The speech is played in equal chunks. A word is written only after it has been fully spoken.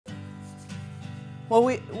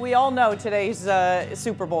Well, we all know today's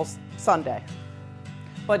Super Bowl Sunday.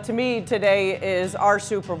 But to me, today is our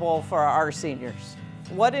Super Bowl for our seniors.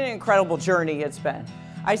 What an incredible journey it's been.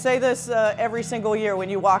 I say this every single year when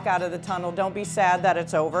you walk out of the tunnel, don't be sad that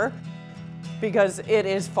it's over, because it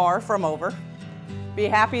is far from over. Be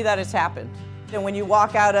happy that it's happened. And when you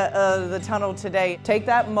walk out of the tunnel today, take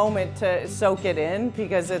that moment to soak it in,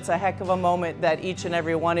 because it's a heck of a moment that each and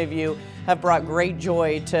every one of you have brought great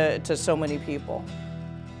joy to so many people.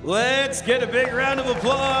 Let's get a big round of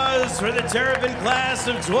applause for the Terrapin class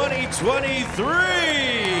of 2023.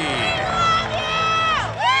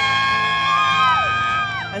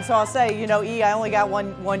 And so I'll say, you know, E, I only got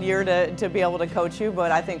one year to be able to coach you,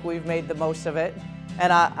 but I think we've made the most of it.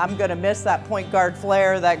 And I'm going to miss that point guard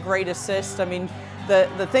flair, that great assist. I mean,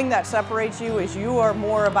 the thing that separates you is you are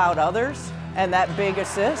more about others and that big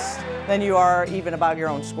assist than you are even about your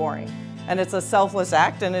own scoring. And it's a selfless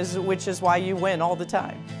act, which is why you win all the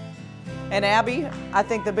time. And Abby, I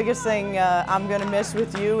think the biggest thing I'm going to miss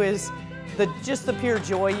with you is just the pure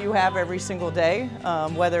joy you have every single day,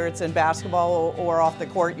 whether it's in basketball or off the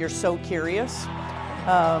court. You're so curious,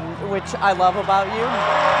 which I love about you.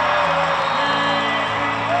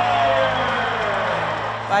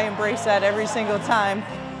 I embrace that every single time.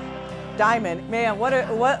 Diamond, man, what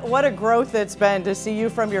a growth it's been to see you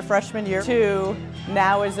from your freshman year to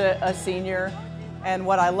now as a senior. And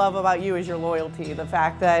what I love about you is your loyalty, the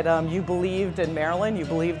fact that you believed in Maryland, you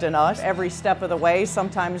believed in us every step of the way,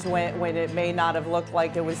 sometimes when it may not have looked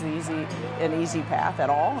like it was an easy path at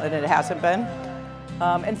all, and it hasn't been.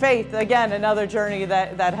 And Faith, again, another journey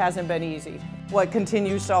that hasn't been easy. What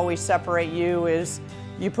continues to always separate you is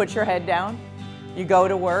you put your head down, you go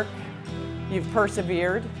to work, you've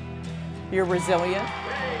persevered, you're resilient.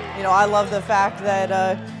 You know, I love the fact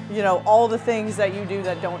that, you know, all the things that you do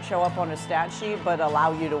that don't show up on a stat sheet but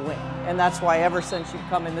allow you to win. And that's why ever since you've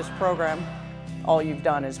come in this program, all you've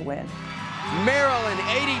done is win. Maryland,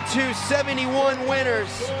 82-71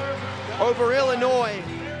 winners over Illinois.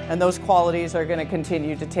 And those qualities are going to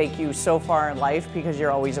continue to take you so far in life because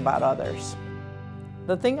you're always about others.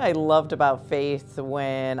 The thing I loved about Faith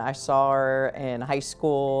when I saw her in high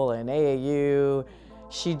school and AAU,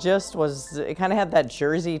 she just kind of had that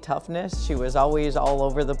Jersey toughness. She was always all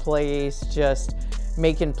over the place, just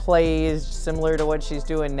making plays similar to what she's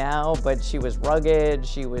doing now, but she was rugged,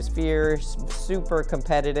 she was fierce, super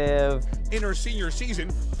competitive. In her senior season,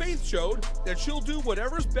 Faith showed that she'll do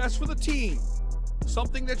whatever's best for the team,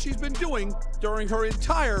 something that she's been doing during her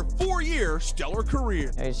entire four-year stellar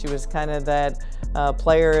career. And she was kind of that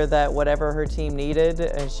player that whatever her team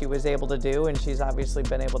needed, she was able to do, and she's obviously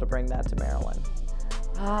been able to bring that to Maryland.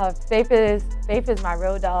 Faith is my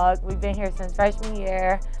road dog. We've been here since freshman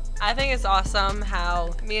year. I think it's awesome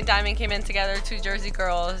how me and Diamond came in together, two Jersey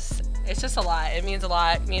girls. It's just a lot. It means a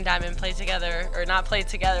lot. Me and Diamond played together, or not played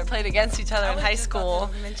together, played against each other in high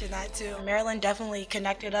school. I mentioned that too. Maryland definitely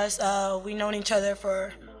connected us. We've known each other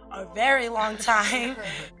for a very long time.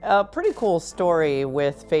 A pretty cool story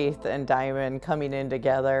with Faith and Diamond coming in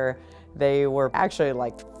together. They were actually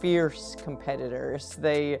like fierce competitors.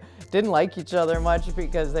 They didn't like each other much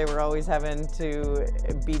because they were always having to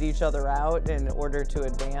beat each other out in order to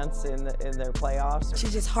advance in their playoffs.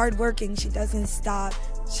 She's just hardworking. She doesn't stop.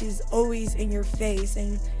 She's always in your face,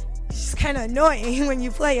 and she's kind of annoying when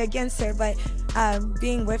you play against her, but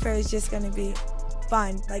being with her is just going to be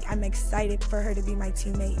fun. Like, I'm excited for her to be my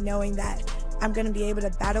teammate, knowing that I'm going to be able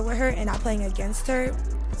to battle with her and not playing against her.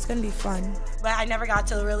 It's going to be fun. But I never got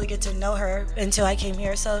to really get to know her until I came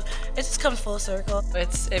here, so it just comes full circle.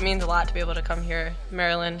 It means a lot to be able to come here,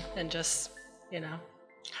 Maryland, and just, you know,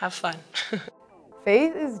 have fun.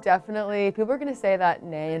 Faith is definitely, people are going to say that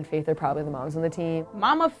Nay and Faith are probably the moms on the team.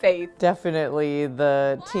 Mama Faith. Definitely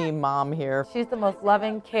the team mom here. She's the most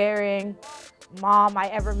loving, caring mom I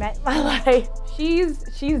ever met in my life. She's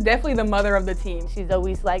definitely the mother of the team. She's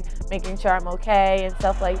always like making sure I'm okay and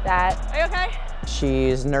stuff like that. Are you okay?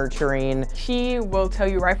 She's nurturing. She will tell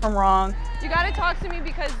you right from wrong. You gotta talk to me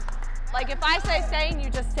because, like, if I say stay and you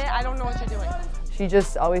just sit, I don't know what you're doing. She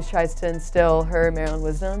just always tries to instill her Maryland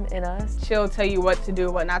wisdom in us. She'll tell you what to do,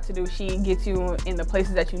 what not to do. She gets you in the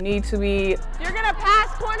places that you need to be. You're gonna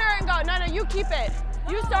pass corner and go, no, you keep it.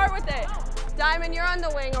 You start with it. Diamond, you're on the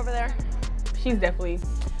wing over there. She's definitely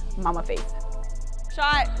Mama Faith.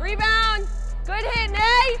 Shot, rebound, good hit,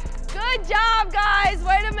 Nay. Good job, guys.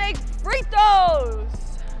 Way to make free throws.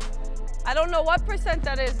 I don't know what percent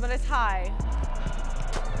that is, but it's high.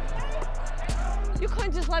 You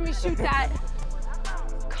couldn't just let me shoot that.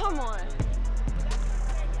 Come on.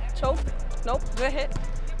 Choke. Nope. Good hit.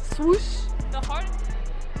 Swoosh. The hard.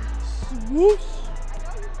 Swoosh.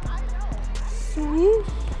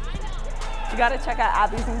 You gotta check out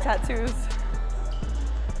Abby's new tattoos.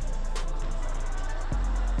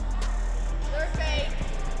 They're fake.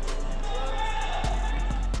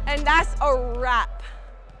 And that's a wrap.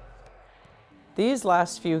 These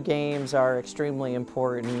last few games are extremely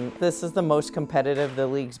important. This is the most competitive the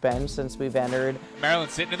league's been since we've entered. Maryland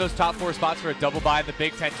sitting in those top 4 spots for a double bye in the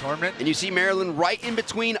Big Ten tournament. And you see Maryland right in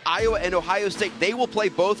between Iowa and Ohio State. They will play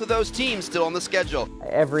both of those teams still on the schedule.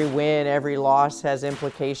 Every win, every loss has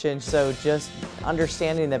implications, so just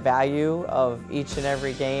understanding the value of each and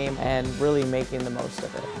every game and really making the most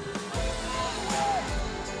of it.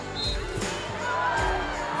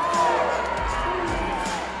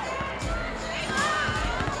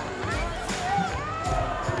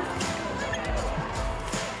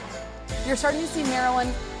 You're starting to see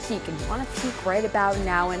Maryland peak, and you want to peak right about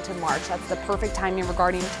now into March. That's the perfect timing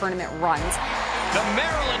regarding tournament runs. The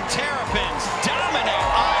Maryland Terrapins dominate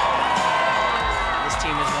Iowa. This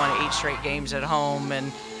team has won 8 straight games at home and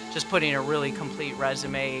just putting a really complete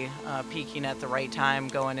resume, peaking at the right time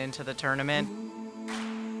going into the tournament.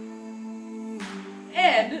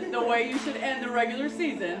 End the way you should end the regular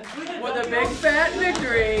season, with a big fat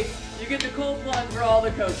victory. You get the cold plunge for all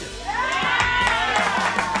the coaches.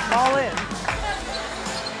 All in.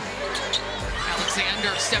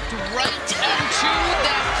 Alexander stepped right into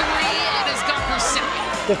that 3 and has gone for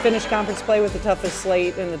 2nd. To finish conference play with the toughest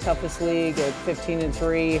slate in the toughest league at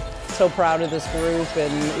 15-3. So proud of this group,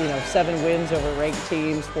 and 7 wins over ranked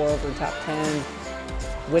teams, 4 over top 10.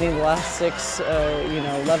 Winning the last 6,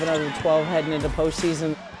 11 out of 12 heading into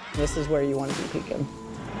postseason. This is where you want to be peaking.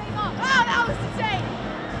 Oh, that was insane!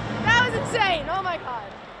 That was insane! Oh my God.